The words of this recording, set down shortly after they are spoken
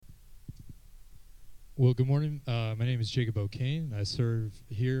Well, good morning. My name is Jacob O'Kane. I serve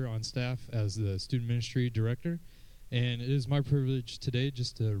here on staff as the Student Ministry Director. And it is my privilege today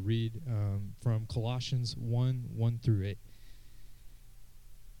just to read from Colossians 1 through 8.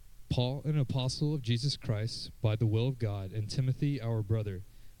 Paul, an apostle of Jesus Christ, by the will of God, and Timothy, our brother,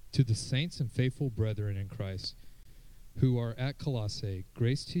 to the saints and faithful brethren in Christ, who are at Colossae,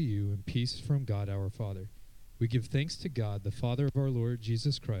 grace to you and peace from God our Father. We give thanks to God, the Father of our Lord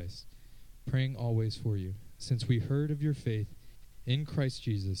Jesus Christ, praying always for you, since we heard of your faith in Christ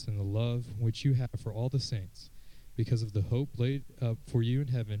Jesus and the love which you have for all the saints, because of the hope laid up for you in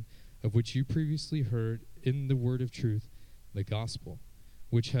heaven, of which you previously heard in the word of truth, the gospel,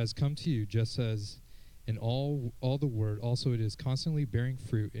 which has come to you just as in all the word, also it is constantly bearing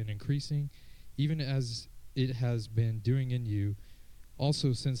fruit and increasing, even as it has been doing in you,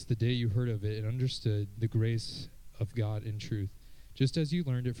 also since the day you heard of it and understood the grace of God in truth, just as you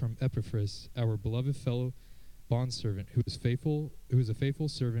learned it from Epaphras, our beloved fellow bondservant, who is a faithful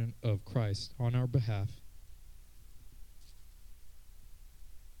servant of Christ on our behalf.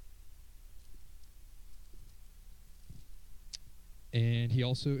 And he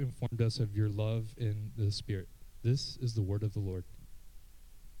also informed us of your love in the Spirit. This is the word of the Lord.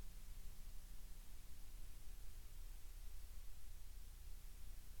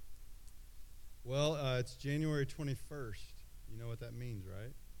 Well, it's January 21st. You know what that means,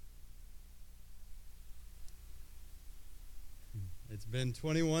 right? It's been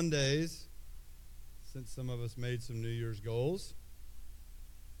 21 days since some of us made some New Year's goals.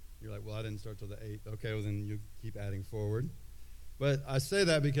 You're like, well, I didn't start till the 8th. Okay, well, then you keep adding forward. But I say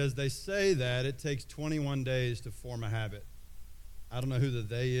that because they say that it takes 21 days to form a habit. I don't know who the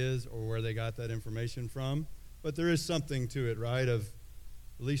they is or where they got that information from, but there is something to it, right, of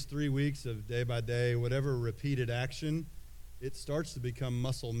at least 3 weeks of day by day, whatever repeated action, it starts to become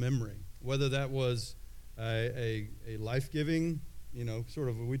muscle memory. Whether that was a life-giving, sort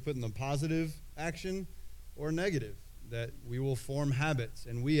of what we put in the positive action, or negative, that we will form habits.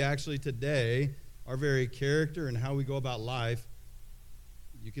 And we actually today, our very character and how we go about life,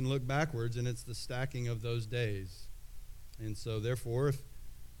 you can look backwards, and it's the stacking of those days. And so, therefore, if,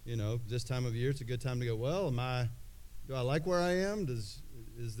 this time of year, it's a good time to go, well, do I like where I am?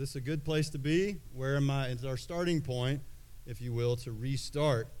 Is this a good place to be? Where am I? It's our starting point, if you will, to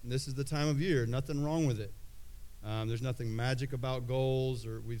restart. And this is the time of year. Nothing wrong with it. There's nothing magic about goals,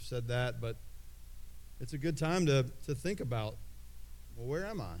 or we've said that, but it's a good time to think about, well, where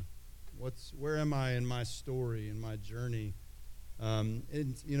am I? Where am I in my story, in my journey? And,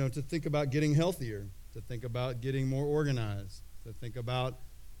 to think about getting healthier, to think about getting more organized, to think about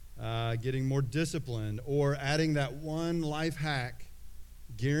getting more disciplined, or adding that one life hack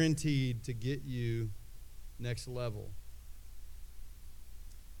guaranteed to get you next level.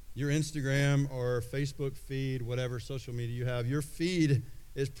 Your Instagram or Facebook feed, whatever social media you have, your feed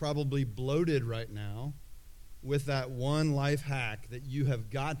is probably bloated right now with that one life hack that you have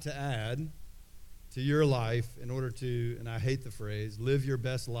got to add to your life in order to, and I hate the phrase, live your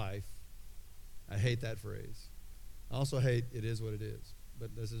best life. I hate that phrase. I also hate it is what it is,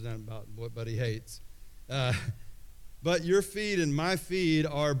 but this isn't about what Buddy hates. But your feed and my feed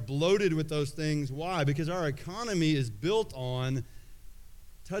are bloated with those things. Why? Because our economy is built on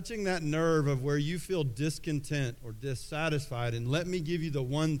touching that nerve of where you feel discontent or dissatisfied, and let me give you the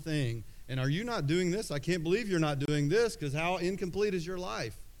one thing. And are you not doing this? I can't believe you're not doing this, because how incomplete is your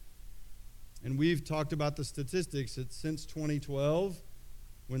life? And we've talked about the statistics that since 2012,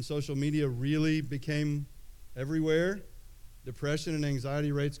 when social media really became everywhere, depression and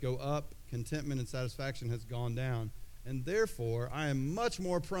anxiety rates go up, contentment and satisfaction has gone down. And therefore, I am much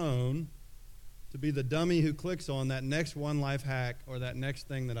more prone to be the dummy who clicks on that next one life hack, or that next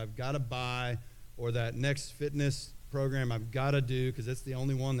thing that I've got to buy, or that next fitness program I've got to do because it's the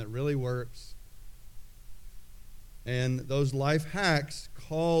only one that really works. And those life hacks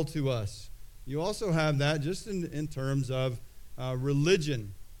call to us. You also have that just in terms of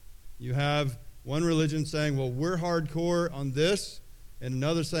religion. You have one religion saying, well, we're hardcore on this, and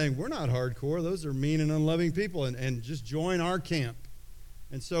another saying, we're not hardcore. Those are mean and unloving people, and just join our camp.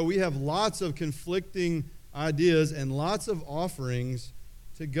 And so we have lots of conflicting ideas and lots of offerings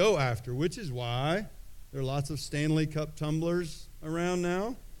to go after, which is why there are lots of Stanley Cup tumblers around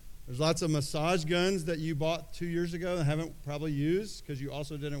now. There's lots of massage guns that you bought 2 years ago and haven't probably used because you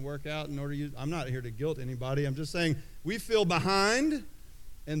also didn't work out in order to use. I'm not here to guilt anybody. I'm just saying we feel behind,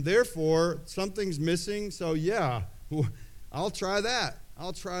 and therefore something's missing. So, yeah, I'll try that.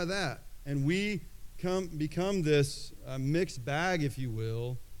 And we become this mixed bag, if you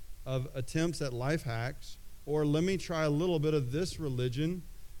will, of attempts at life hacks, or let me try a little bit of this religion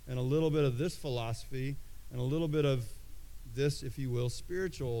and a little bit of this philosophy and a little bit of this, if you will,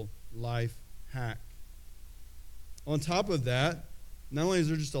 spiritual life hack. On top of that, not only is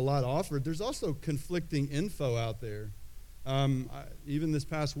there just a lot offered, there's also conflicting info out there. Even this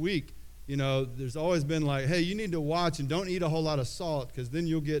past week, there's always been like, hey, you need to watch and don't eat a whole lot of salt because then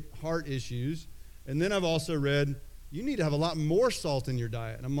you'll get heart issues. And then I've also read, you need to have a lot more salt in your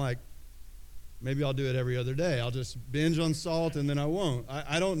diet. And I'm like, maybe I'll do it every other day. I'll just binge on salt and then I won't.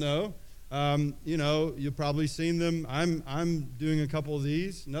 I don't know. You've probably seen them. I'm doing a couple of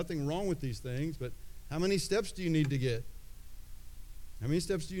these. Nothing wrong with these things, but how many steps do you need to get? How many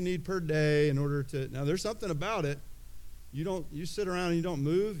steps do you need per day in order to... Now, there's something about it. You sit around and you don't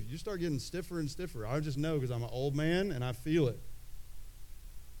move, you start getting stiffer and stiffer. I just know because I'm an old man and I feel it.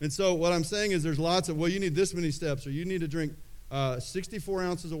 And so what I'm saying is there's lots of, you need this many steps, or you need to drink 64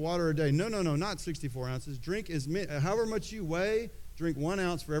 ounces of water a day. No, not 64 ounces. Drink however much you weigh, drink 1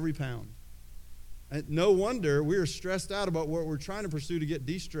 ounce for every pound. And no wonder we are stressed out about what we're trying to pursue to get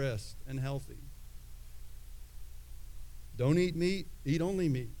de-stressed and healthy. Don't eat meat, eat only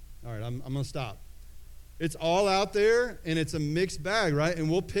meat. All right, I'm going to stop. It's all out there, and it's a mixed bag, right?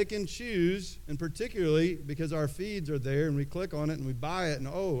 And we'll pick and choose, and particularly because our feeds are there, and we click on it, and we buy it, and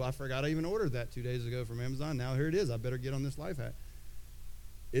I forgot I even ordered that 2 days ago from Amazon. Now here it is. I better get on this life hack.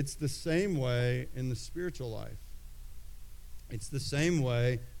 It's the same way in the spiritual life. It's the same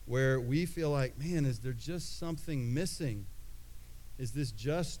way where we feel like, man, is there just something missing? Is it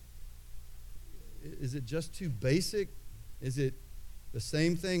just too basic? Is it the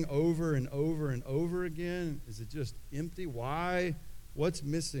same thing over and over and over again? Is it just empty? Why? What's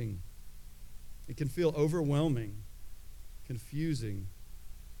missing? It can feel overwhelming, confusing.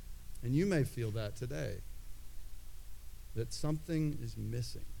 And you may feel that today, that something is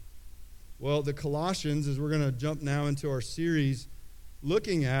missing. Well, the Colossians, as we're going to jump now into our series,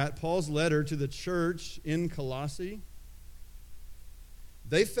 looking at Paul's letter to the church in Colossae,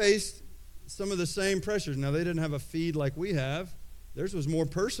 they faced some of the same pressures. Now, they didn't have a feed like we have. Theirs was more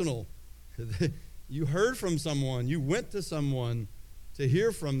personal. You heard from someone. You went to someone to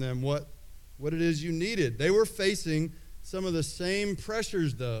hear from them what it is you needed. They were facing some of the same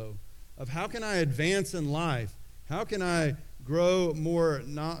pressures, though, of how can I advance in life? How can I grow more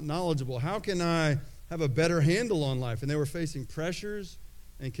knowledgeable? How can I have a better handle on life? And they were facing pressures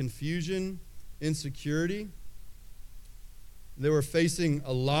and confusion, insecurity. They were facing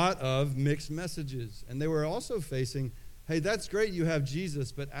a lot of mixed messages. And they were also facing, hey, that's great you have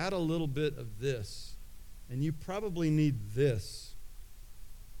Jesus, but add a little bit of this. And you probably need this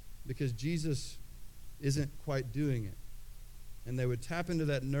because Jesus isn't quite doing it. And they would tap into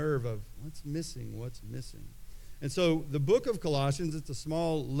that nerve of what's missing. And so the book of Colossians, it's a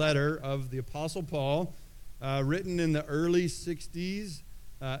small letter of the Apostle Paul, written in the early 60s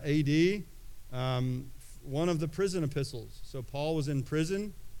AD, one of the prison epistles. So Paul was in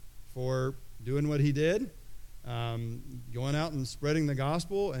prison for doing what he did, going out and spreading the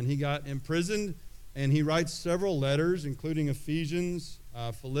gospel, and he got imprisoned, and he writes several letters, including Ephesians,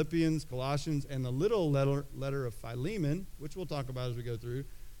 Philippians, Colossians, and the little letter of Philemon, which we'll talk about as we go through,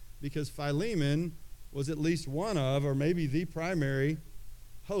 because Philemon was at least one of, or maybe the primary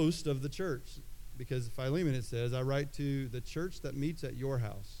host of the church. Because Philemon, it says, I write to the church that meets at your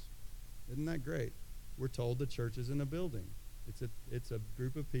house. Isn't that great? We're told the church is in a building. It's a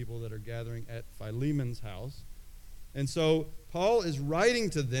group of people that are gathering at Philemon's house. And so Paul is writing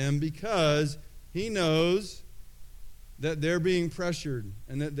to them because he knows that they're being pressured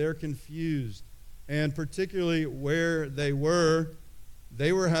and that they're confused. And particularly where they were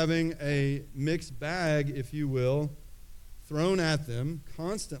having a mixed bag, if you will, thrown at them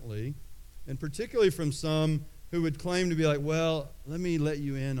constantly, and particularly from some who would claim to be like, well, let me let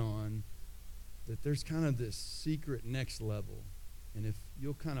you in on that there's kind of this secret next level. And if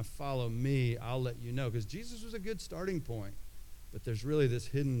you'll kind of follow me, I'll let you know. Because Jesus was a good starting point, but there's really this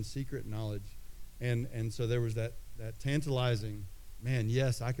hidden secret knowledge. And so there was that tantalizing, man,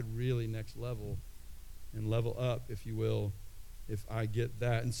 yes, I could really next level and level up, if you will, if I get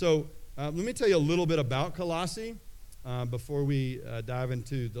that. And so let me tell you a little bit about Colossae before we dive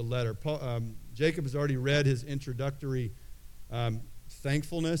into the letter. Jacob has already read his introductory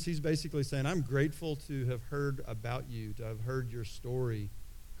thankfulness. He's basically saying, I'm grateful to have heard about you, to have heard your story,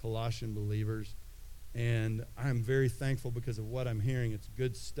 Colossian believers. And I'm very thankful because of what I'm hearing. It's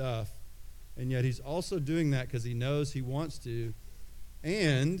good stuff. And yet he's also doing that because he knows he wants to.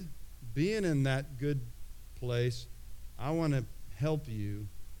 And being in that good place, I want to help you,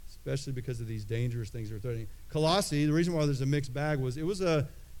 especially because of these dangerous things that are threatening. Colossae, the reason why there's a mixed bag was it was an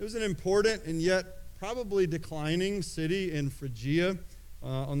important and yet probably declining city in Phrygia.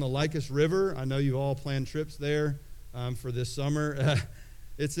 on the Lycus River. I know you all planned trips there for this summer.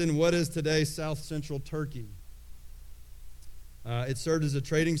 It's in what is today south-central Turkey. It served as a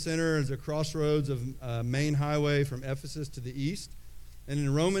trading center, as a crossroads of main highway from Ephesus to the east. And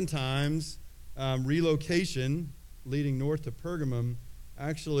in Roman times, relocation leading north to Pergamum,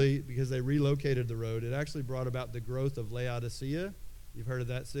 actually, because they relocated the road, it actually brought about the growth of Laodicea. You've heard of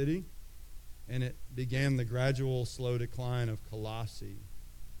that city? And it began the gradual, slow decline of Colossae.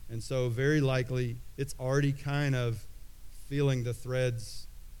 And so very likely, it's already kind of feeling the threads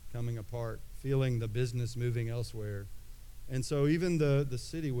coming apart, feeling the business moving elsewhere. And so even the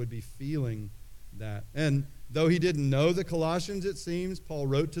city would be feeling that. And though he didn't know the Colossians, it seems, Paul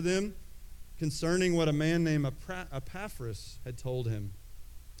wrote to them concerning what a man named Epaphras had told him.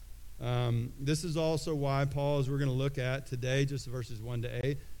 This is also why Paul, as we're going to look at today, just verses 1 to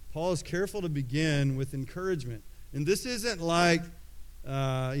 8, Paul is careful to begin with encouragement. And this isn't like,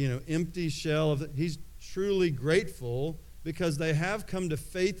 empty shell. He's truly grateful because they have come to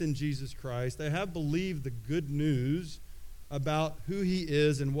faith in Jesus Christ. They have believed the good news about who he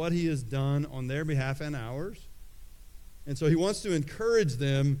is and what he has done on their behalf and ours. And so he wants to encourage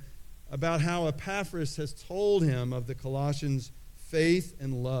them about how Epaphras has told him of the Colossians' faith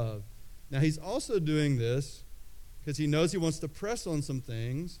and love. Now, he's also doing this because he knows he wants to press on some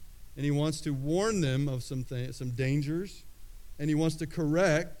things, and he wants to warn them of some dangers, and he wants to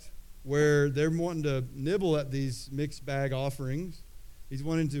correct where they're wanting to nibble at these mixed bag offerings. He's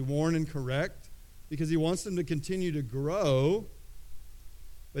wanting to warn and correct because he wants them to continue to grow,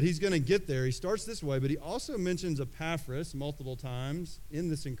 but he's going to get there. He starts this way, but he also mentions Epaphras multiple times in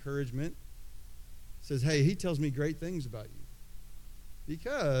this encouragement. He says, hey, he tells me great things about you,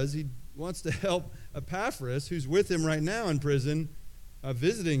 because he wants to help Epaphras, who's with him right now in prison,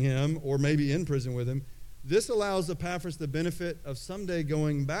 visiting him, or maybe in prison with him. This allows Epaphras the benefit of someday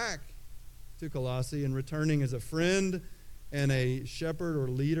going back to Colossae and returning as a friend and a shepherd or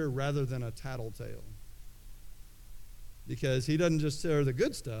leader rather than a tattletale. Because he doesn't just share the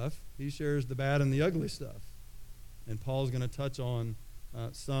good stuff, he shares the bad and the ugly stuff. And Paul's going to touch on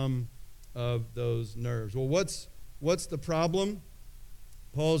some of those nerves. Well, what's the problem?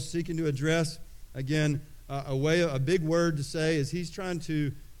 Paul's seeking to address, again, a big word to say is he's trying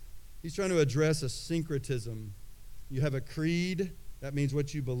to address a syncretism. You have a creed, that means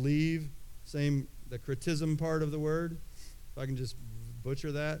what you believe. Same, the cretism part of the word, if I can just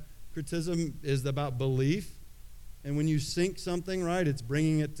butcher that. Cretism is about belief. And when you sync something, right, it's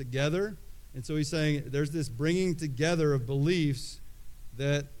bringing it together. And so he's saying there's this bringing together of beliefs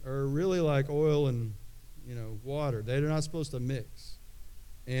that are really like oil and, water. They're not supposed to mix.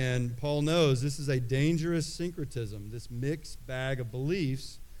 And Paul knows this is a dangerous syncretism, this mixed bag of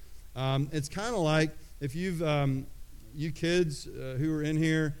beliefs. It's kind of like if you kids who are in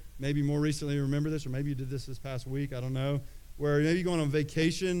here, maybe more recently remember this, or maybe you did this past week, I don't know, where maybe going on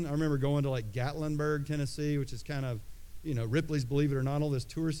vacation. I remember going to like Gatlinburg, Tennessee, which is kind of, Ripley's, believe it or not, all this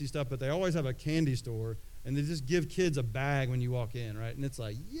touristy stuff, but they always have a candy store, and they just give kids a bag when you walk in, right? And it's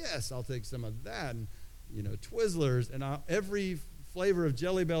like, yes, I'll take some of that, and, Twizzlers, and every flavor of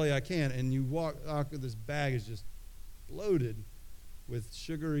Jelly Belly I can, and you walk out, this bag is just loaded with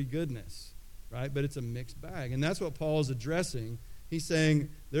sugary goodness, right? But it's a mixed bag, and that's what Paul is addressing. He's saying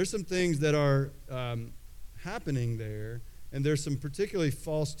there's some things that are happening there, and there's some particularly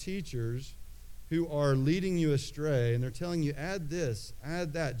false teachers who are leading you astray, and they're telling you, add this,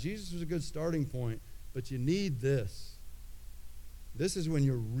 add that. Jesus was a good starting point, but you need this. This is when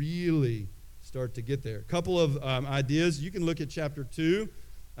you really start to get there. A couple of ideas. You can look at chapter 2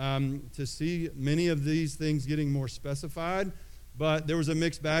 to see many of these things getting more specified, but there was a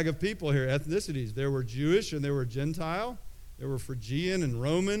mixed bag of people here, ethnicities. There were Jewish and there were Gentile. There were Phrygian and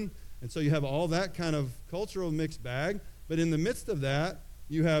Roman, and so you have all that kind of cultural mixed bag. But in the midst of that,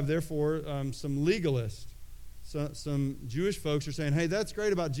 you have, therefore, some legalists. Some Jewish folks are saying, hey, that's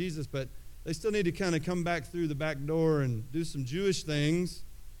great about Jesus, but they still need to kind of come back through the back door and do some Jewish things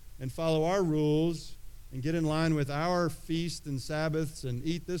and follow our rules and get in line with our feasts and Sabbaths and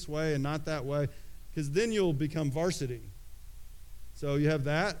eat this way and not that way, because then you'll become varsity. So you have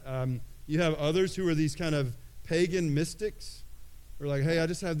that. You have others who are these kind of pagan mystics who are like, hey, I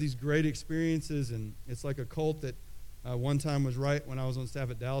just have these great experiences, and it's like a cult that one time was right when I was on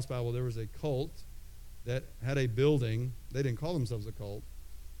staff at Dallas Bible. There was a cult that had a building. They didn't call themselves a cult,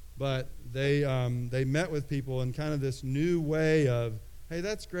 but they met with people in kind of this new way of, hey,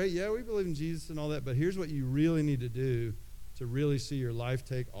 that's great. Yeah, we believe in Jesus and all that, but here's what you really need to do to really see your life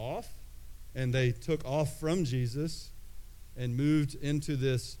take off. And they took off from Jesus and moved into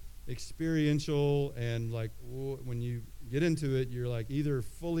this experiential, and like when you get into it, you're like either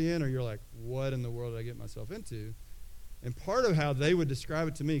fully in or you're like, what in the world did I get myself into? And part of how they would describe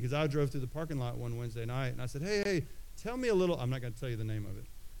it to me, because I drove through the parking lot one Wednesday night, and I said, hey, tell me a little, I'm not going to tell you the name of it.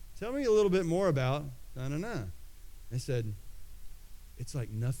 Tell me a little bit more about na-na-na. They said, it's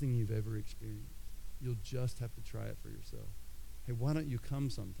like nothing you've ever experienced. You'll just have to try it for yourself. Hey, why don't you come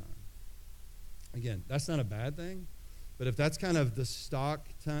sometime? Again, that's not a bad thing, but if that's kind of the stock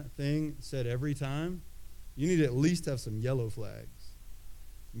thing said every time, you need to at least have some yellow flags.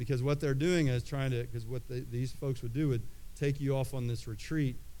 Because what they're doing is because what these folks would do would take you off on this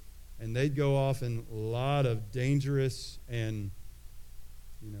retreat, and they'd go off in a lot of dangerous and,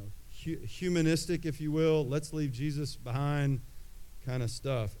 humanistic, if you will, let's leave Jesus behind kind of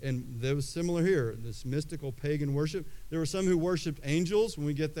stuff. And there was similar here, this mystical pagan worship. There were some who worshiped angels. When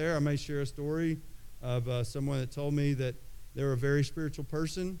we get there, I may share a story of someone that told me that they were a very spiritual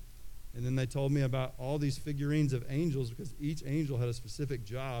person. And then they told me about all these figurines of angels because each angel had a specific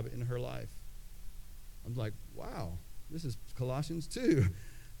job in her life. I'm like, wow, this is Colossians 2.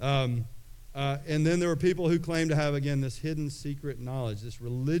 And then there were people who claimed to have, again, this hidden secret knowledge, this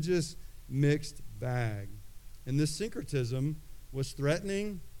religious mixed bag. And this syncretism was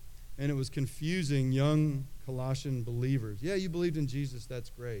threatening, and it was confusing young Colossian believers. Yeah, you believed in Jesus, that's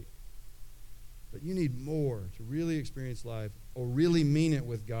great. But you need more to really experience life or really mean it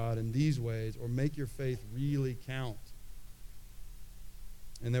with God in these ways or make your faith really count.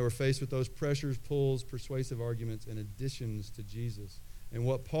 And they were faced with those pressures, pulls, persuasive arguments, and additions to Jesus. And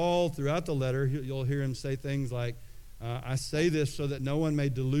what Paul, throughout the letter, you'll hear him say things like, I say this so that no one may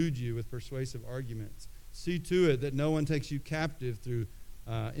delude you with persuasive arguments. See to it that no one takes you captive through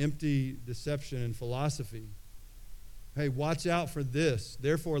empty deception and philosophy. Hey, watch out for this.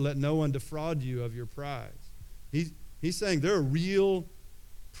 Therefore, let no one defraud you of your prize. He's saying there are real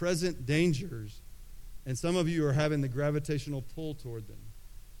present dangers, and some of you are having the gravitational pull toward them.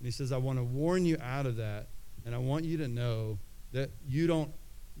 And he says, I want to warn you out of that, and I want you to know that you don't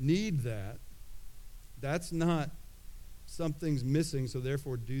need that. That's not something's missing, so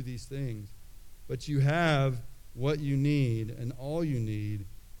therefore do these things. But you have what you need and all you need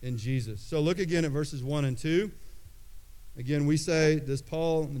in Jesus. So look again at verses 1 and 2. Again, we say, does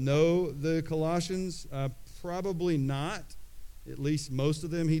Paul know the Colossians? Probably not. At least most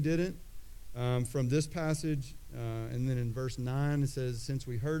of them he didn't. From this passage, and then in verse 9 it says, since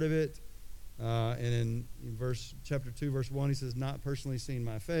we heard of it. And in chapter 2, verse 1, he says, not personally seen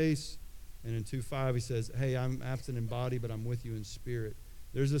my face. And in 2:5 he says, hey, I'm absent in body, but I'm with you in spirit.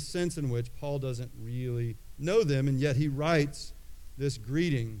 There's a sense in which Paul doesn't really know them, and yet he writes this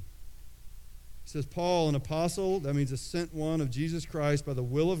greeting. He says, Paul, an apostle, that means a sent one of Jesus Christ by the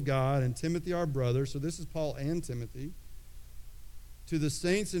will of God, and Timothy, our brother. So this is Paul and Timothy. To the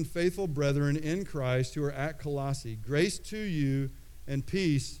saints and faithful brethren in Christ who are at Colossae, grace to you and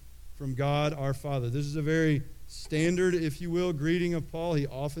peace from God our Father. This is a very standard, if you will, greeting of Paul. He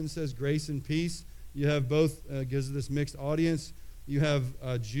often says grace and peace. You have both, gives this mixed audience. You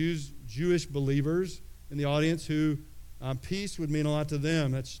have Jewish believers in the audience who peace would mean a lot to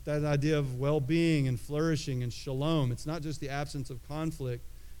them. That's that idea of well-being and flourishing and shalom. It's not just the absence of conflict.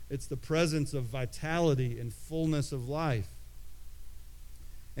 It's the presence of vitality and fullness of life.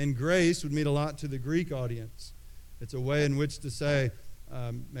 And grace would mean a lot to the Greek audience. It's a way in which to say,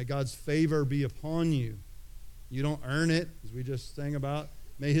 may God's favor be upon you. You don't earn it, as we just sang about.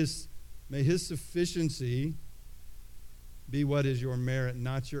 May his sufficiency be what is your merit,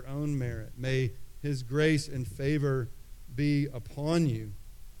 not your own merit. May his grace and favor be upon you.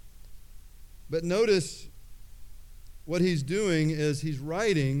 But notice what he's doing is he's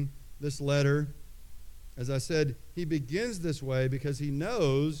writing this letter. As I said, he begins this way because he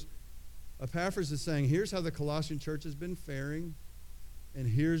knows Epaphras is saying, here's how the Colossian church has been faring, and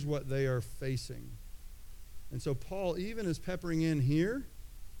here's what they are facing. And so Paul even is peppering in here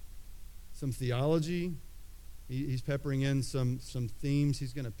some theology. He's peppering in some themes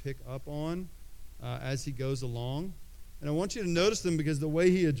he's going to pick up on as he goes along. And I want you to notice them because the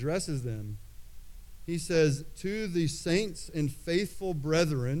way he addresses them, he says, to the saints and faithful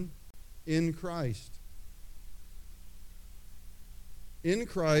brethren in Christ. In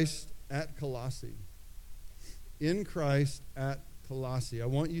Christ at Colossae. In Christ at Colossae. I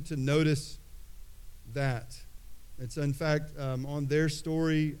want you to notice that. It's in fact on their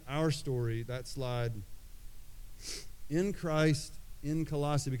story, our story, that slide. In Christ in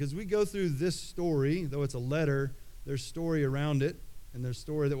Colossae. Because we go through this story, though it's a letter, there's story around it, and there's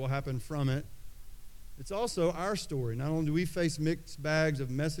story that will happen from it. It's also our story. Not only do we face mixed bags of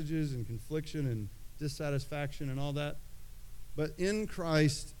messages and confliction and dissatisfaction and all that, but in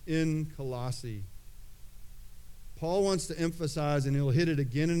Christ in Colossae. Paul wants to emphasize, and he'll hit it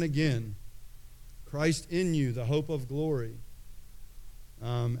again and again, Christ in you, the hope of glory.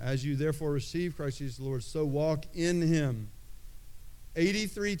 As you therefore receive Christ Jesus the Lord, so walk in him.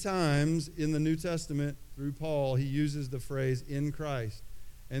 83 times in the New Testament through Paul, he uses the phrase in Christ.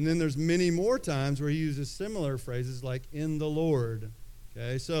 And then there's many more times where he uses similar phrases like in the Lord.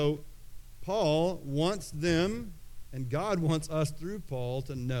 Okay, so Paul wants them, and God wants us through Paul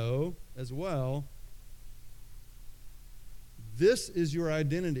to know as well, this is your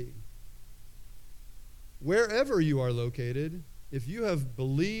identity. Wherever you are located, if you have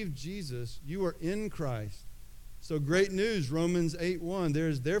believed Jesus, you are in Christ. So great news, Romans 8:1. There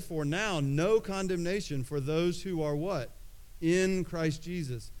is therefore now no condemnation for those who are what? In Christ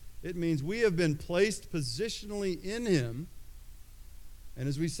Jesus. It means we have been placed positionally in him. And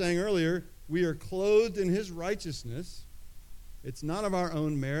as we sang earlier, we are clothed in his righteousness. It's not of our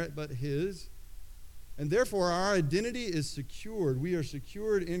own merit, but his. And therefore, our identity is secured. We are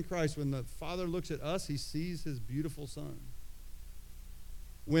secured in Christ. When the Father looks at us, he sees his beautiful Son.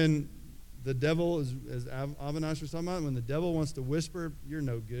 When the devil, as Avinash was talking about, when the devil wants to whisper, you're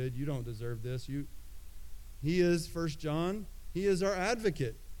no good, you don't deserve this. He is, 1 John, he is our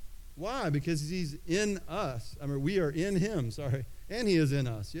advocate. Why? Because he's in us. I mean, we are in him, sorry. And he is in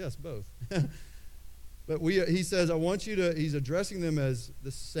us. Yes, both. But he says, I want you to, he's addressing them as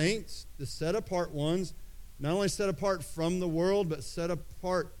the saints, the set apart ones, not only set apart from the world, but set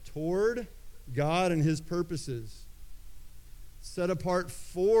apart toward God and his purposes. Set apart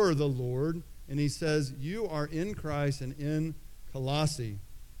for the Lord. And he says, you are in Christ and in Colossae.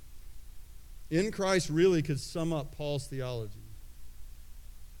 In Christ really could sum up Paul's theology.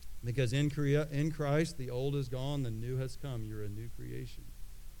 Because in Christ, the old is gone, the new has come. You're a new creation.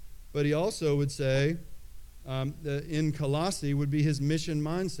 But he also would say, in Colossae would be his mission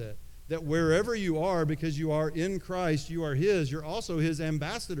mindset. That wherever you are, because you are in Christ, you are his. You're also his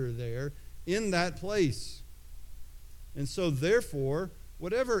ambassador there in that place. And so therefore,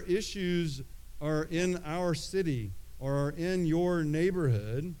 whatever issues are in our city or are in your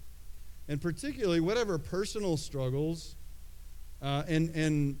neighborhood, and particularly whatever personal struggles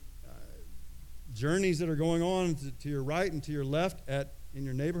and journeys that are going on to your right and to your left in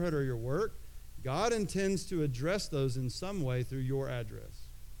your neighborhood or your work, God intends to address those in some way through your address.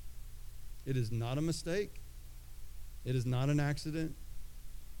 It is not a mistake. It is not an accident.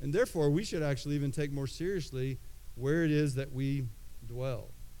 And therefore, we should actually even take more seriously where it is that we dwell.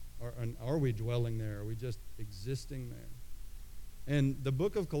 Are we dwelling there? Are we just existing there? And the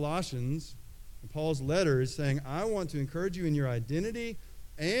book of Colossians, Paul's letter, is saying, I want to encourage you in your identity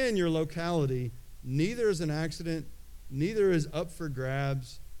and your locality. Neither is an accident. Neither is up for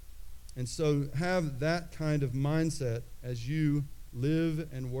grabs. And so have that kind of mindset as you live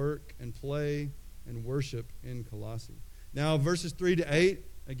and work and play and worship in Colossae. Now, verses 3 to 8,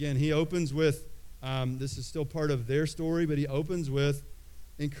 again, he opens with, this is still part of their story, but he opens with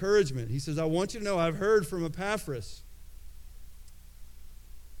encouragement. He says, I want you to know I've heard from Epaphras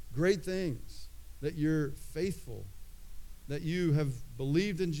great things, that you're faithful, that you have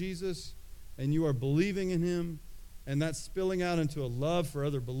believed in Jesus and you are believing in him, and that's spilling out into a love for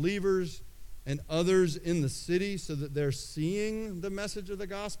other believers and others in the city so that they're seeing the message of the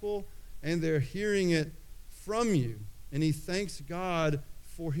gospel and they're hearing it from you. And he thanks God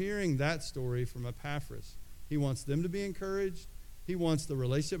for hearing that story from Epaphras. He wants them to be encouraged. He wants the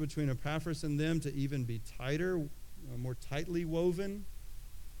relationship between Epaphras and them to even be tighter, more tightly woven.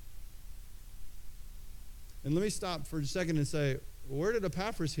 And let me stop for a second and say, where did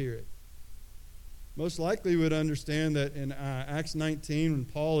Epaphras hear it? Most likely would understand that in Acts 19, when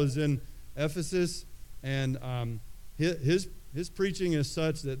Paul is in Ephesus, and his preaching is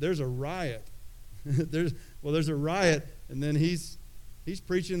such that there's a riot. there's a riot, and then he's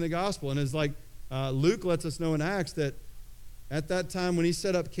preaching the gospel. And it's like Luke lets us know in Acts that at that time when he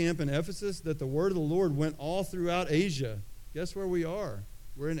set up camp in Ephesus, that the word of the Lord went all throughout Asia. Guess where we are?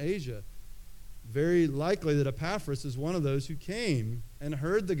 We're in Asia. Very likely that Epaphras is one of those who came and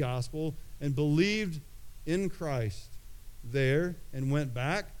heard the gospel and believed in Christ there and went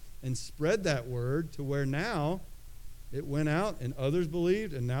back and spread that word to where now it went out and others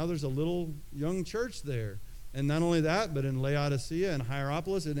believed, and now there's a little young church there. And not only that, but in Laodicea and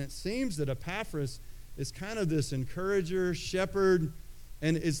Hierapolis, and it seems that Epaphras is kind of this encourager, shepherd,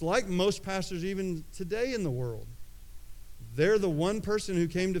 and it's like most pastors even today in the world. They're the one person who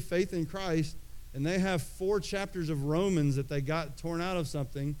came to faith in Christ, and they have 4 chapters of Romans that they got torn out of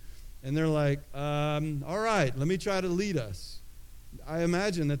something, and they're like, all right, let me try to lead us. I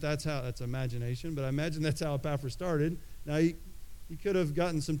imagine that's imagination, but I imagine that's how Epaphras started. Now, he could have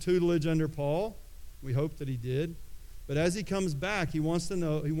gotten some tutelage under Paul. We hope that he did. But as he comes back, he wants to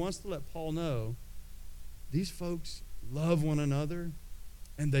let Paul know, these folks love one another,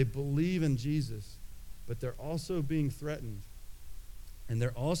 and they believe in Jesus, but they're also being threatened. And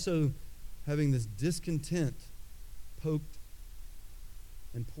they're also having this discontent poked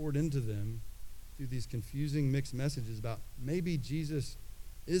and poured into them through these confusing mixed messages about maybe Jesus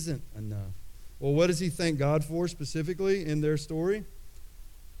isn't enough. Well, what does he thank God for specifically in their story?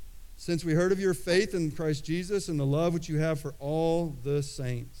 Since we heard of your faith in Christ Jesus and the love which you have for all the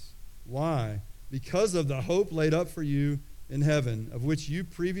saints. Why? Because of the hope laid up for you in heaven, of which you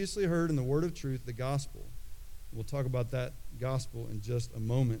previously heard in the word of truth, the gospel. We'll talk about that gospel in just a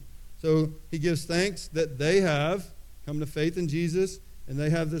moment. So he gives thanks that they have come to faith in Jesus, and they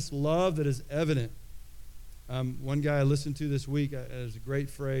have this love that is evident. One guy I listened to this week, has a great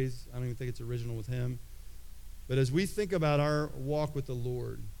phrase. I don't even think it's original with him. But as we think about our walk with the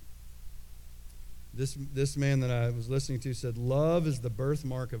Lord, this man that I was listening to said, love is the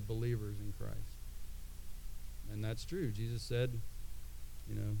birthmark of believers in Christ. And that's true. Jesus said,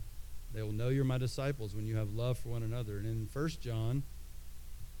 they will know you're my disciples when you have love for one another. And in 1 John,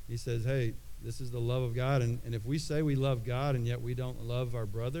 he says, hey, this is the love of God. And if we say we love God and yet we don't love our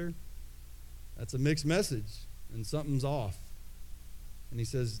brother, that's a mixed message, and something's off. And he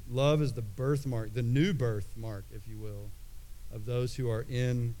says, love is the birthmark, the new birthmark, if you will, of those who are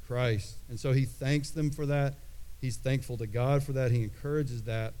in Christ. And so he thanks them for that. He's thankful to God for that. He encourages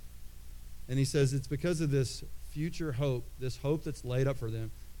that. And he says it's because of this future hope, this hope that's laid up for them,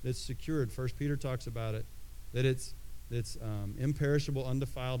 that's secured. 1 Peter talks about it, that it's imperishable,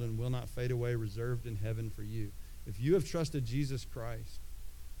 undefiled, and will not fade away, reserved in heaven for you. If you have trusted Jesus Christ,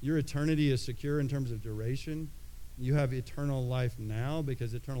 your eternity is secure in terms of duration. You have eternal life now,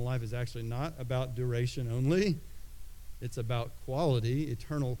 because eternal life is actually not about duration only. It's about quality,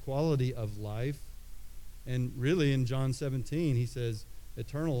 eternal quality of life. And really in John 17, he says,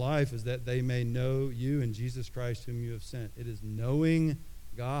 eternal life is that they may know you and Jesus Christ whom you have sent. It is knowing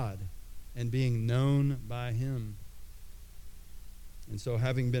God and being known by him. And so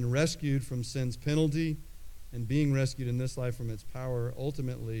having been rescued from sin's penalty and being rescued in this life from its power,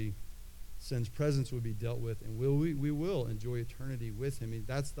 ultimately sin's presence will be dealt with, and we will enjoy eternity with him. I mean,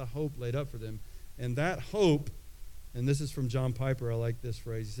 that's the hope laid up for them. And that hope, and this is from John Piper, I like this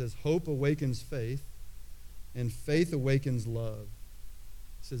phrase. He says, hope awakens faith, and faith awakens love.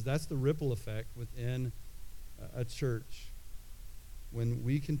 He says that's the ripple effect within a church. When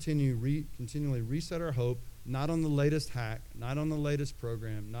we continually reset our hope, not on the latest hack, not on the latest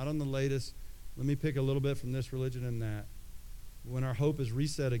program, not on the latest, let me pick a little bit from this religion and that. When our hope is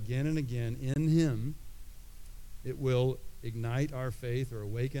reset again and again in him, it will ignite our faith or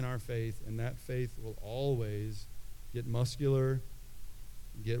awaken our faith, and that faith will always get muscular,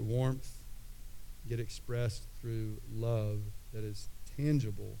 get warmth, get expressed through love that is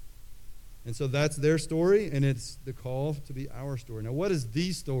tangible. And so that's their story, and it's the call to be our story. Now, what is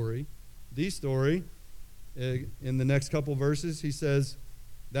the story? The story, in the next couple verses, he says,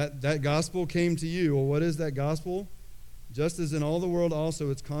 that gospel came to you. Well, what is that gospel? Just as in all the world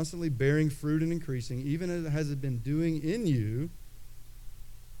also, it's constantly bearing fruit and increasing, even as it has been doing in you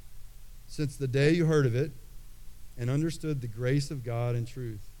since the day you heard of it and understood the grace of God and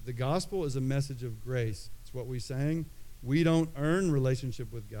truth. The gospel is a message of grace. It's what we sang. We don't earn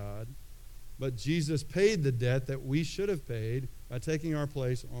relationship with God, but Jesus paid the debt that we should have paid by taking our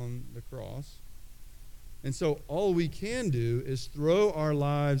place on the cross. And so all we can do is throw our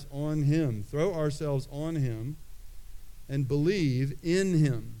lives on him, throw ourselves on him, and believe in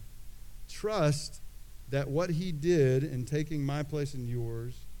him. Trust that what he did in taking my place and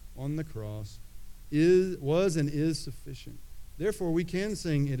yours on the cross was and is sufficient. Therefore, we can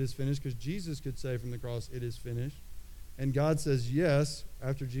sing, it is finished, because Jesus could say from the cross, it is finished. And God says yes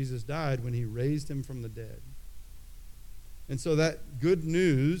after Jesus died when he raised him from the dead. And so that good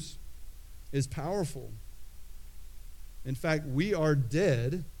news is powerful. In fact, we are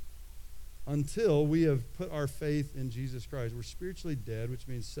dead until we have put our faith in Jesus Christ. We're spiritually dead, which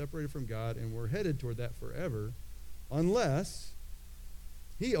means separated from God, and we're headed toward that forever, unless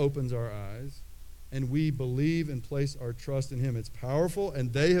he opens our eyes and we believe and place our trust in him. It's powerful,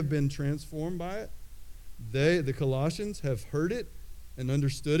 and they have been transformed by it. The Colossians, have heard it and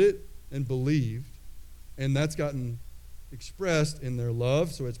understood it and believed, and that's gotten expressed in their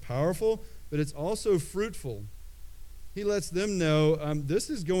love, so it's powerful, but it's also fruitful. He lets them know this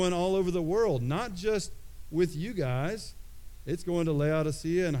is going all over the world, not just with you guys. It's going to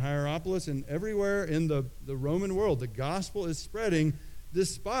Laodicea and Hierapolis and everywhere in the Roman world. The gospel is spreading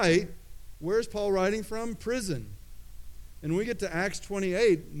despite, where's Paul writing from? Prison. And when we get to Acts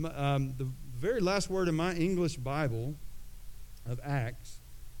 28, the very last word in my English Bible of Acts,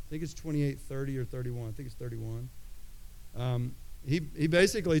 I think it's 28:30 or 31. I think it's 31. He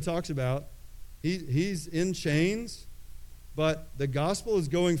basically talks about he's in chains, but the gospel is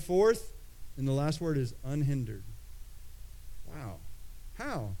going forth, and the last word is unhindered. Wow.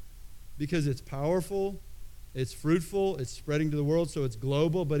 How? Because it's powerful, it's fruitful, it's spreading to the world, so it's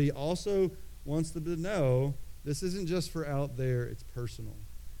global, but he also wants them to know this isn't just for out there, it's personal.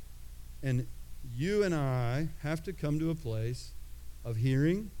 And you and I have to come to a place of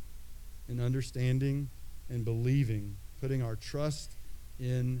hearing and understanding and believing, putting our trust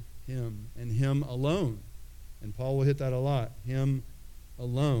in him and him alone. And Paul will hit that a lot, him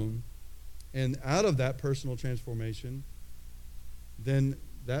alone. And out of that personal transformation, then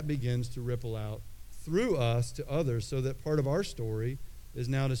that begins to ripple out through us to others, so that part of our story is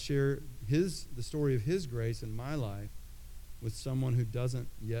now to share the story of his grace in my life with someone who doesn't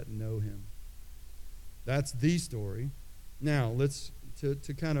yet know him. That's the story. Now, let's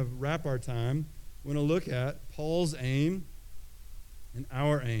to kind of wrap our time, we're going to look at Paul's aim and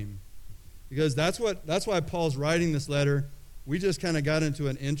our aim. Because that's why Paul's writing this letter. We just kind of got into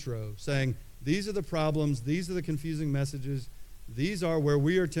an intro saying, these are the problems, these are the confusing messages, these are where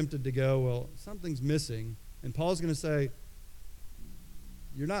we are tempted to go, well, something's missing. And Paul's going to say,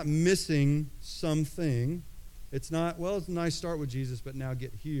 you're not missing something. It's not, well, it's a nice start with Jesus, but now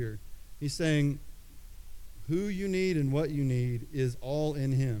get here. He's saying, who you need and what you need is all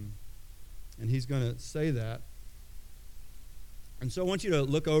in him. And he's going to say that. And so I want you to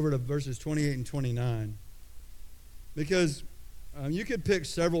look over to verses 28 and 29. Because you could pick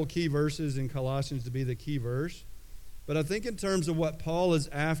several key verses in Colossians to be the key verse. But I think in terms of what Paul is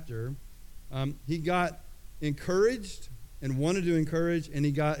after, he got encouraged and wanted to encourage, and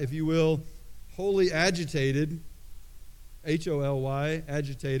he got, if you will, wholly agitated, H-O-L-Y,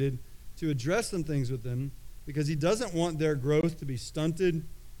 agitated, to address some things with them, because he doesn't want their growth to be stunted.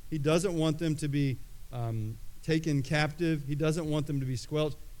 He doesn't want them to be taken captive. He doesn't want them to be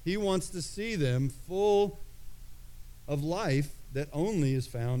squelched. He wants to see them full of life that only is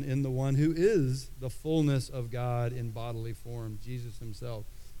found in the one who is the fullness of God in bodily form, Jesus himself.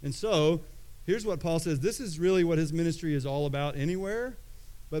 And so, here's what Paul says. This is really what his ministry is all about anywhere,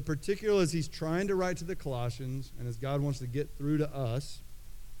 but particularly as he's trying to write to the Colossians, and as God wants to get through to us,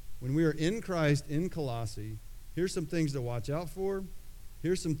 when we are in Christ in Colossae, here's some things to watch out for.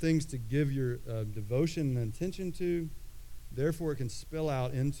 Here's some things to give your devotion and attention to. Therefore, it can spill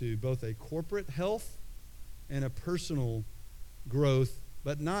out into both a corporate health and a personal growth,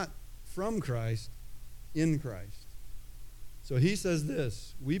 but not from Christ, in Christ. So he says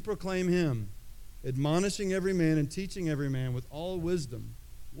this, we proclaim him, admonishing every man and teaching every man with all wisdom.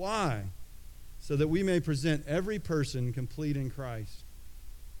 Why? So that we may present every person complete in Christ.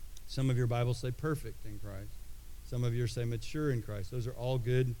 Some of your Bibles say perfect in Christ. Some of yours say mature in Christ. Those are all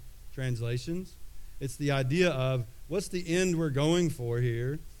good translations. It's the idea of what's the end we're going for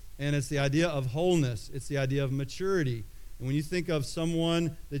here, and it's the idea of wholeness. It's the idea of maturity. And when you think of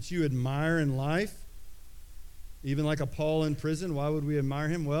someone that you admire in life, even like a Paul in prison, why would we admire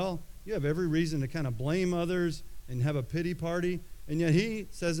him? Well, you have every reason to kind of blame others and have a pity party. And yet he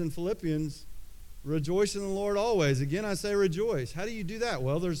says in Philippians, rejoice in the Lord always. Again, I say rejoice. How do you do that?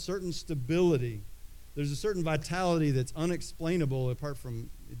 Well, there's certain stability. There's a certain vitality that's unexplainable apart from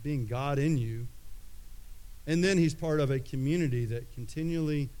it being God in you. And then he's part of a community that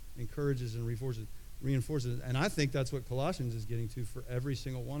continually encourages and reinforces. And I think that's what Colossians is getting to for every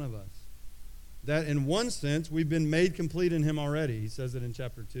single one of us. That in one sense, we've been made complete in him already. He says it in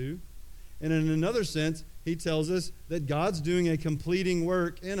chapter 2. And in another sense, he tells us that God's doing a completing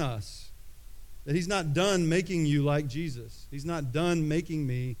work in us. That he's not done making you like Jesus. He's not done making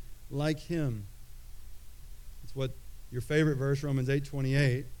me like him. It's what your favorite verse, Romans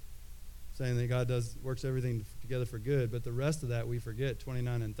 8:28, saying that God works everything together for good. But the rest of that we forget,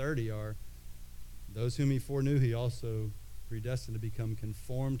 29 and 30 are, those whom he foreknew, he also predestined to become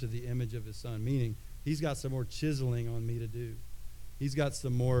conformed to the image of his Son. Meaning, he's got some more chiseling on me to do. He's got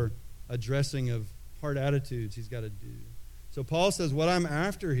some more addressing of hard attitudes he's got to do. So Paul says, what I'm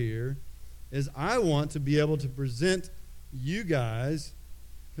after here is I want to be able to present you guys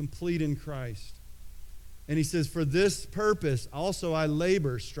complete in Christ. And he says, for this purpose also I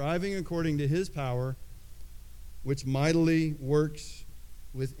labor, striving according to his power, which mightily works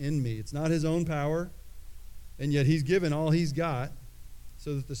within me. It's not his own power, and yet he's given all he's got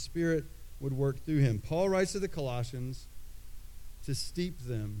so that the Spirit would work through him. Paul writes to the Colossians to steep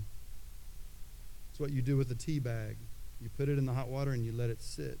them. It's what you do with a tea bag. You put it in the hot water and you let it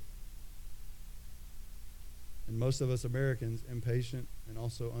sit. and most of us Americans, impatient and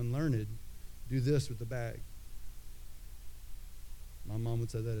also unlearned, do this with the bag. My mom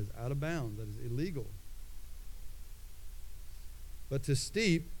would say that is out of bounds. That is illegal. But to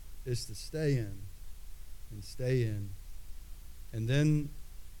steep is to stay in and stay in. And then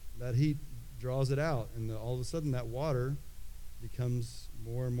that heat draws it out, and all of a sudden that water becomes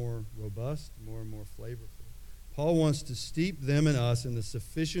more and more robust, more and more flavorful. Paul wants to steep them and us in the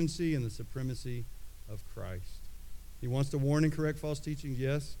sufficiency and the supremacy of Christ. He wants to warn and correct false teachings,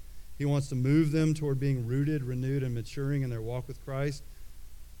 yes. He wants to move them toward being rooted, renewed, and maturing in their walk with Christ.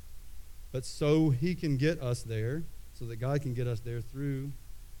 But so he can get us there, so that God can get us there through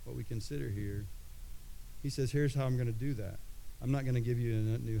what we consider here. He says, here's how I'm going to do that. I'm not going to give you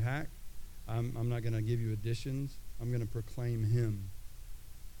a new hack. I'm not going to give you additions. I'm going to proclaim him.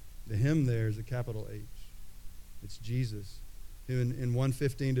 The him there is a capital H. It's Jesus. In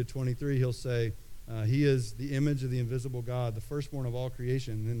 1:15-23, he'll say, he is the image of the invisible God, the firstborn of all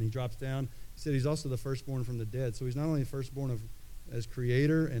creation. And then he drops down. He said he's also the firstborn from the dead. So he's not only the firstborn as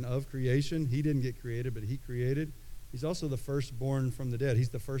creator and of creation. He didn't get created, but he created. He's also the firstborn from the dead. He's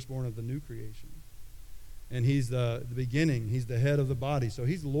the firstborn of the new creation. And he's the beginning. He's the head of the body. So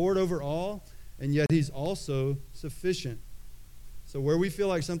he's Lord over all, and yet he's also sufficient. So where we feel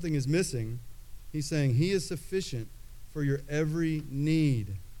like something is missing, he's saying he is sufficient for your every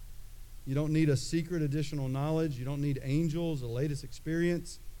need. You don't need a secret additional knowledge. You don't need angels, the latest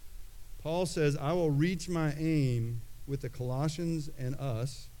experience. Paul says, I will reach my aim with the Colossians and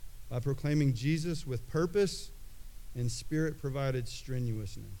us by proclaiming Jesus with purpose and Spirit-provided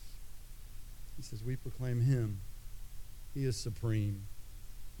strenuousness. He says, we proclaim him. He is supreme.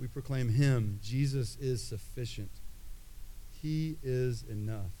 We proclaim him. Jesus is sufficient. He is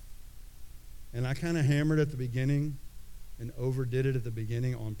enough. And I kind of hammered at the beginning and overdid it at the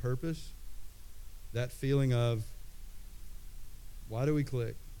beginning on purpose. That feeling of, why do we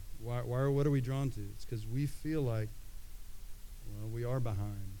click? What are we drawn to? It's because we feel like, well, we are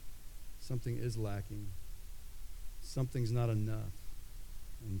behind. Something is lacking. Something's not enough.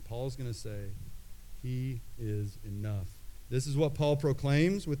 And Paul's going to say, he is enough. This is what Paul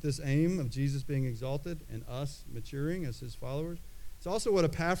proclaims with this aim of Jesus being exalted and us maturing as his followers. It's also what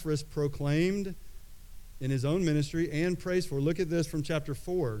Epaphras proclaimed in his own ministry and prays for. Look at this from chapter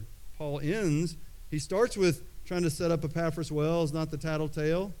 4. Paul ends, he starts with trying to set up Epaphras well as not the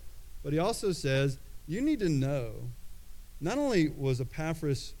tattletale, but he also says, you need to know, not only was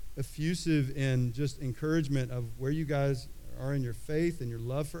Epaphras effusive in just encouragement of where you guys are in your faith and your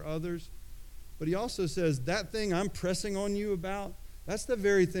love for others, but he also says, that thing I'm pressing on you about, that's the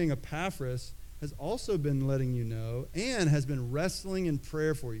very thing Epaphras has also been letting you know and has been wrestling in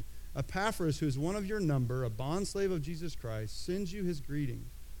prayer for you. Epaphras, who is one of your number, a bondslave of Jesus Christ, sends you his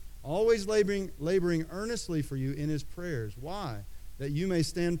greetings, always laboring earnestly for you in his prayers. Why? That you may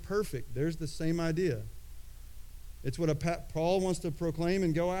stand perfect. There's the same idea. It's what Paul wants to proclaim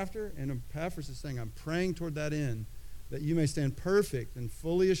and go after, and Epaphras is saying, I'm praying toward that end, that you may stand perfect and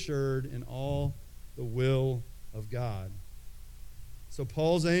fully assured in all the will of God. So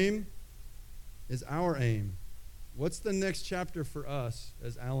Paul's aim is our aim. What's the next chapter for us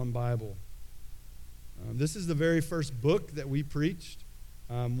as Allen Bible? This is the very first book that we preached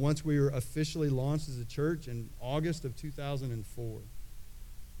once we were officially launched as a church in August of 2004.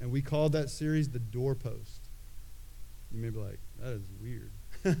 And we called that series The Doorpost. You may be like, that is weird.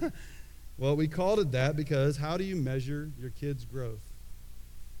 Well, we called it that because how do you measure your kids' growth?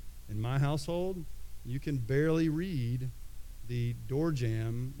 In my household, you can barely read the door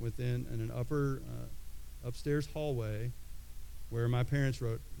jamb within an upstairs hallway where my parents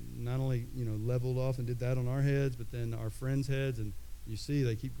wrote, not only, leveled off and did that on our heads, but then our friends' heads, and you see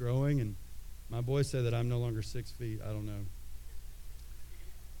they keep growing, and my boys say that I'm no longer 6 feet. I don't know.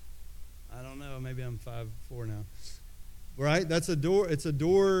 Maybe I'm 5'4" now. Right? That's a door. It's a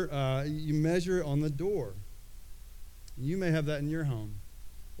door. You measure it on the door. You may have that in your home.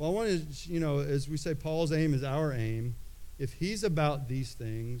 Well, I want to, as we say, Paul's aim is our aim. If he's about these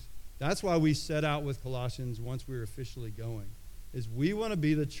things, that's why we set out with Colossians once we were officially going, is we want to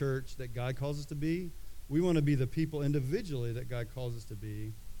be the church that God calls us to be. We want to be the people individually that God calls us to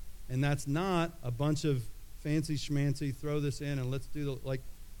be. And that's not a bunch of fancy schmancy, throw this in and let's do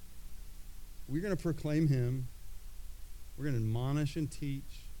we're going to proclaim him. We're going to admonish and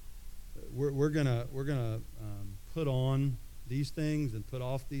teach. We're going to put on these things and put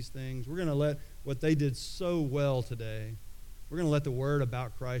off these things. We're going to let what they did so well today, we're going to let the word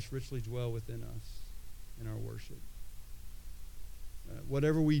about Christ richly dwell within us in our worship.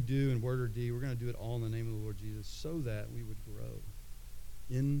 Whatever we do in word or deed, we're going to do it all in the name of the Lord Jesus so that we would grow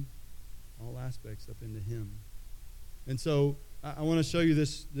in all aspects up into him. And so I want to show you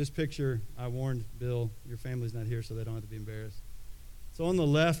this picture. I warned Bill, your family's not here, so they don't have to be embarrassed. So on the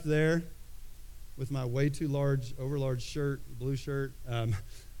left there, with my way too large, overlarge shirt, blue shirt,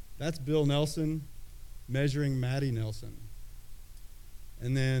 that's Bill Nelson measuring Maddie Nelson.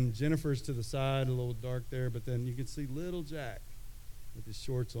 And then Jennifer's to the side, a little dark there, but then you can see little Jack with his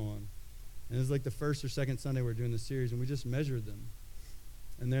shorts on. And it was like the first or second Sunday we were doing this series, and we just measured them.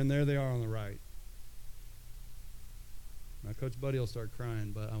 And then there they are on the right. Now, Coach Buddy will start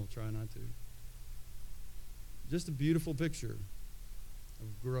crying, but I will try not to. Just a beautiful picture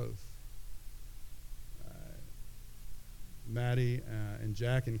of growth. Maddie and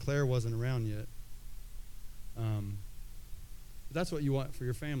Jack and Claire wasn't around yet. But that's what you want for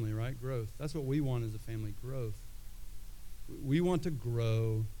your family, right? Growth. That's what we want as a family, growth. We want to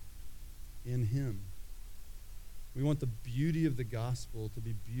grow in Him. We want the beauty of the gospel to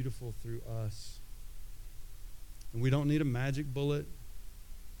be beautiful through us. And we don't need a magic bullet,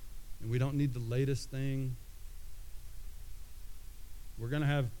 and we don't need the latest thing. We're going to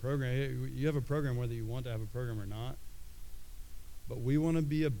have a program. You have a program whether you want to have a program or not. But we want to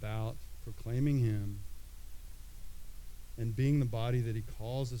be about proclaiming Him and being the body that He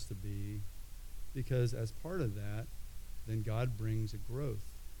calls us to be, because as part of that, then God brings a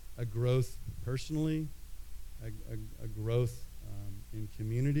growth personally, a growth in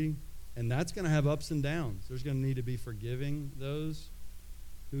community, and that's going to have ups and downs. There's going to need to be forgiving those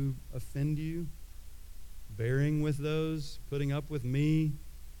who offend you, bearing with those, putting up with me,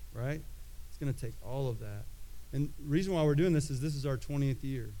 right? It's going to take all of that. And the reason why we're doing this is our 20th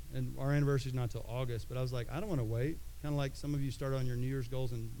year, and our anniversary is not until August, but I was like, I don't want to wait, kind of like some of you start on your New Year's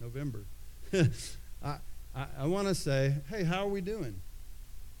goals in November. I want to say, hey, how are we doing?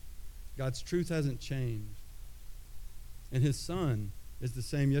 God's truth hasn't changed. And His Son is the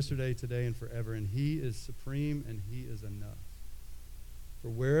same yesterday, today, and forever, and He is supreme, and He is enough. For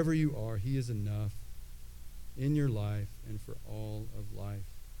wherever you are, He is enough in your life and for all of life.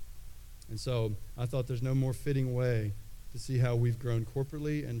 And so I thought there's no more fitting way to see how we've grown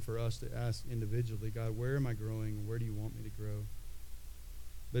corporately and for us to ask individually, God, where am I growing? Where do you want me to grow?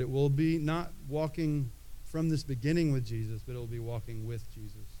 But it will be not walking from this beginning with Jesus, but it will be walking with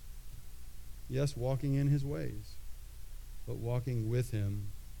Jesus. Yes, walking in His ways, but walking with Him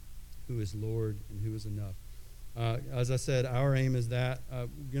who is Lord and who is enough. As I said, our aim is that. I'm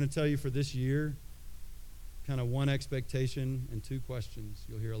going to tell you for this year, kind of one expectation and two questions.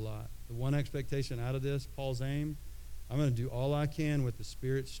 You'll hear a lot. The one expectation out of this, Paul's aim, I'm going to do all I can with the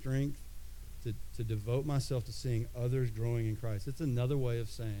Spirit's strength to devote myself to seeing others growing in Christ. It's another way of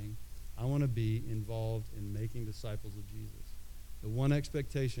saying I want to be involved in making disciples of Jesus. The one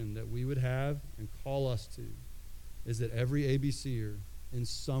expectation that we would have and call us to is that every ABCer in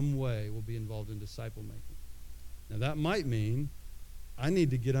some way will be involved in disciple making. Now that might mean I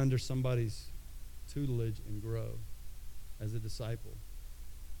need to get under somebody's tutelage and grow as a disciple.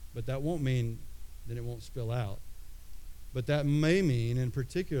 But that won't mean that it won't spill out. But that may mean, and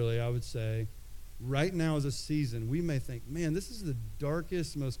particularly I would say, right now is a season, we may think, man, this is the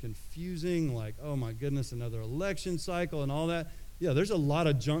darkest, most confusing, like, oh my goodness, another election cycle and all that. Yeah, there's a lot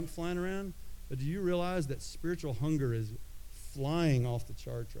of junk flying around, but do you realize that spiritual hunger is flying off the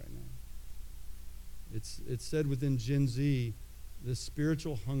charts right now? It's said within Gen Z, the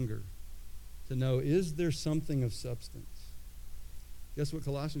spiritual hunger to know, is there something of substance? Guess what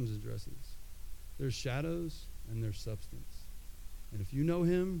Colossians addresses? There's shadows and there's substance. And if you know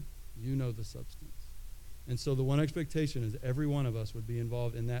Him, you know the substance. And so the one expectation is every one of us would be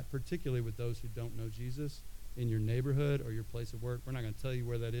involved in that, particularly with those who don't know Jesus, in your neighborhood or your place of work. We're not going to tell you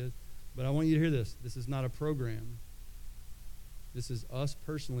where that is, but I want you to hear this. This is not a program. This is us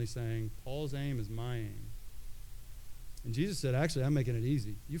personally saying, Paul's aim is my aim. And Jesus said, actually, I'm making it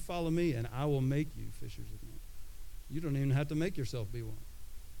easy. You follow me, and I will make you fishers of men. You don't even have to make yourself be one.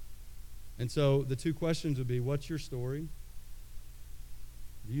 And so the two questions would be, what's your story?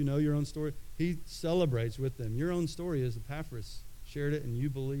 Do you know your own story? He celebrates with them. Your own story is Epaphras shared it, and you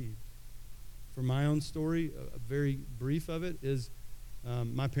believed. For my own story, a very brief of it is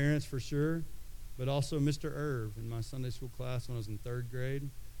my parents for sure, but also Mr. Irv in my Sunday school class when I was in third grade.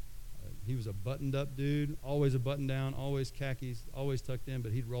 He was a buttoned-up dude, always a button-down, always khakis, always tucked in,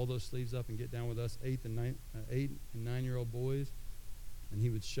 but he'd roll those sleeves up and get down with us 8 and 9-year-old boys, and he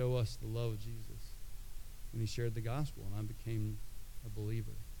would show us the love of Jesus. And he shared the gospel, and I became a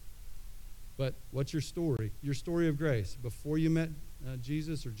believer. But what's your story? Your story of grace. Before you met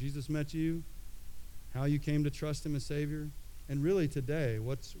Jesus or Jesus met you, how you came to trust Him as Savior, and really today,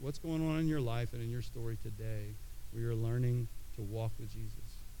 what's going on in your life and in your story today where you're learning to walk with Jesus.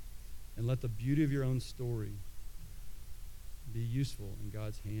 And let the beauty of your own story be useful in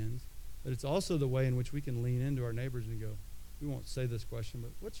God's hands. But it's also the way in which we can lean into our neighbors and go, we won't say this question,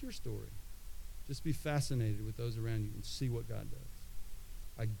 but what's your story? Just be fascinated with those around you and see what God does.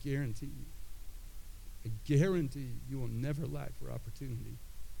 I guarantee you will never lack for opportunity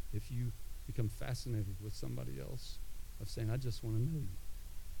if you become fascinated with somebody else of saying, I just want to know you.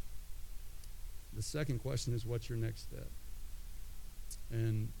 The second question is, what's your next step?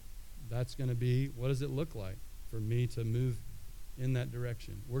 And that's going to be, what does it look like for me to move in that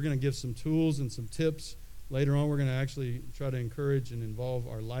direction? We're going to give some tools and some tips. Later on, we're going to actually try to encourage and involve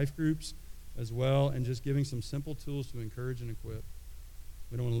our life groups as well, and just giving some simple tools to encourage and equip.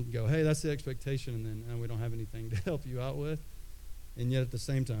 We don't want to go, hey, that's the expectation, and then we don't have anything to help you out with. And yet at the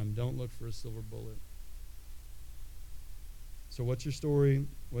same time, don't look for a silver bullet. So what's your story?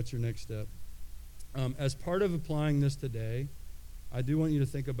 What's your next step? As part of applying this today, I do want you to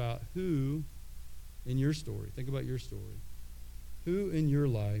think about who in your story, think about your story. Who in your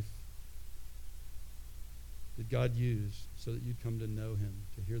life did God use so that you'd come to know him,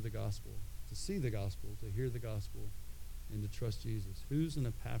 to hear the gospel, to see the gospel, to hear the gospel, and to trust Jesus? Who's an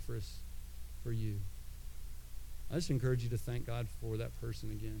Epaphras for you? I just encourage you to thank God for that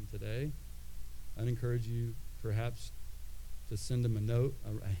person again today. I'd encourage you perhaps to send them a note,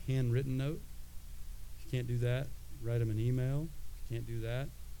 a handwritten note. If you can't do that, write them an email. If you can't do that,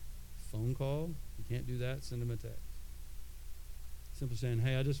 phone call. If you can't do that, send them a text. Simply saying,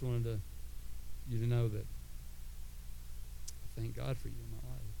 hey, I just wanted you to know that I thank God for you in my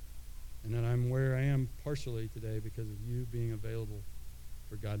life. And that I'm where I am partially today because of you being available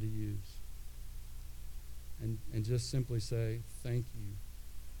for God to use. And just simply say, thank you.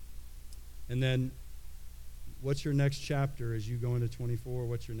 And then, what's your next chapter as you go into 24?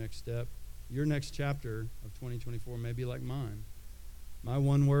 What's your next step? Your next chapter of 2024 may be like mine. My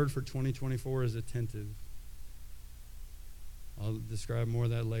one word for 2024 is attentive. I'll describe more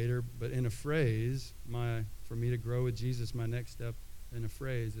of that later. But in a phrase, for me to grow with Jesus, my next step in a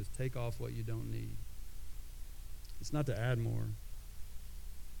phrase is take off what you don't need. It's not to add more.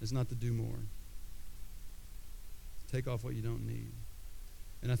 It's not to do more. Take off what you don't need.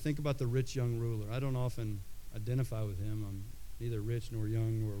 And I think about the rich young ruler. I don't often identify with him. I'm neither rich nor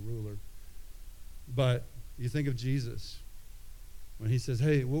young nor a ruler. But you think of Jesus when he says,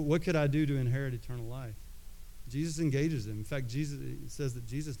 hey, what could I do to inherit eternal life? Jesus engages him. In fact, it says that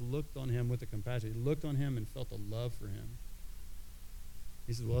Jesus looked on him with a compassion. He looked on him and felt a love for him.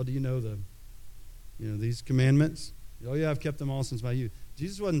 He said, well, do you know these commandments? Oh, yeah, I've kept them all since my youth.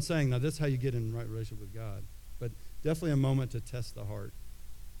 Jesus wasn't saying, now this is how you get in right relationship with God. But definitely a moment to test the heart.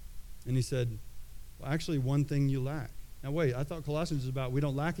 And he said, well, actually, one thing you lack. Now, wait, I thought Colossians was about we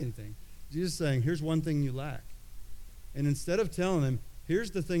don't lack anything. Jesus is saying, here's one thing you lack. And instead of telling him,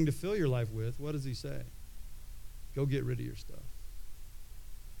 here's the thing to fill your life with, what does he say? Go get rid of your stuff.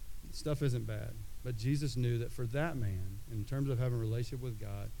 Stuff isn't bad. But Jesus knew that for that man, in terms of having a relationship with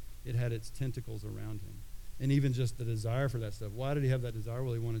God, it had its tentacles around him. And even just the desire for that stuff. Why did he have that desire?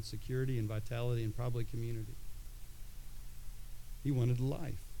 Well, he wanted security and vitality and probably community. He wanted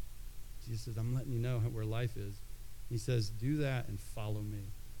life. Jesus says, I'm letting you know where life is. He says, do that and follow me.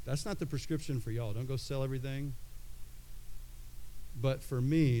 That's not the prescription for y'all. Don't go sell everything. But for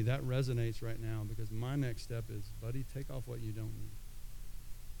me, that resonates right now because my next step is, buddy, take off what you don't need.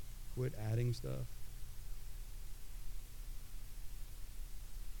 Quit adding stuff.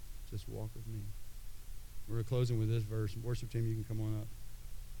 Just walk with me. We're closing with this verse. Worship team, you can come on up.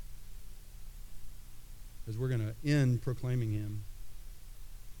 Because we're going to end proclaiming him.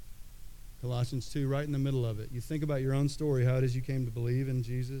 Colossians 2, right in the middle of it. You think about your own story, how it is you came to believe in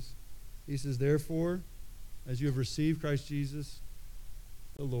Jesus. He says, therefore, as you have received Christ Jesus,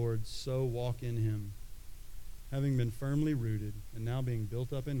 the Lord, so walk in him, having been firmly rooted and now being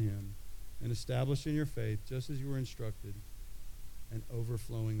built up in him and established in your faith, just as you were instructed, and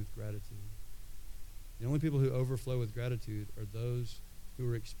overflowing with gratitude. The only people who overflow with gratitude are those who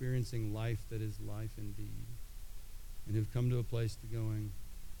are experiencing life that is life indeed and who've come to a place to going,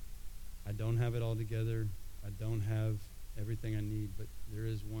 I don't have it all together. I don't have everything I need, but there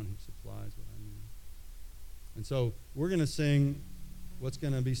is one who supplies what I need. And so we're going to sing what's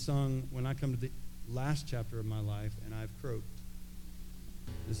going to be sung when I come to the last chapter of my life, and I've croaked.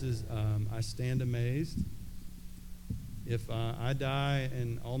 This is I Stand Amazed. If I die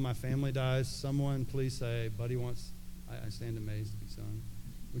and all my family dies, someone please say, Buddy wants I Stand Amazed to be sung.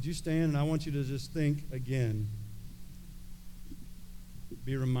 Would you stand? And I want you to just think again.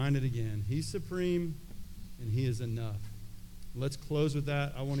 Be reminded again. He's supreme and he is enough. Let's close with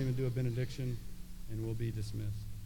that. I won't even do a benediction and we'll be dismissed.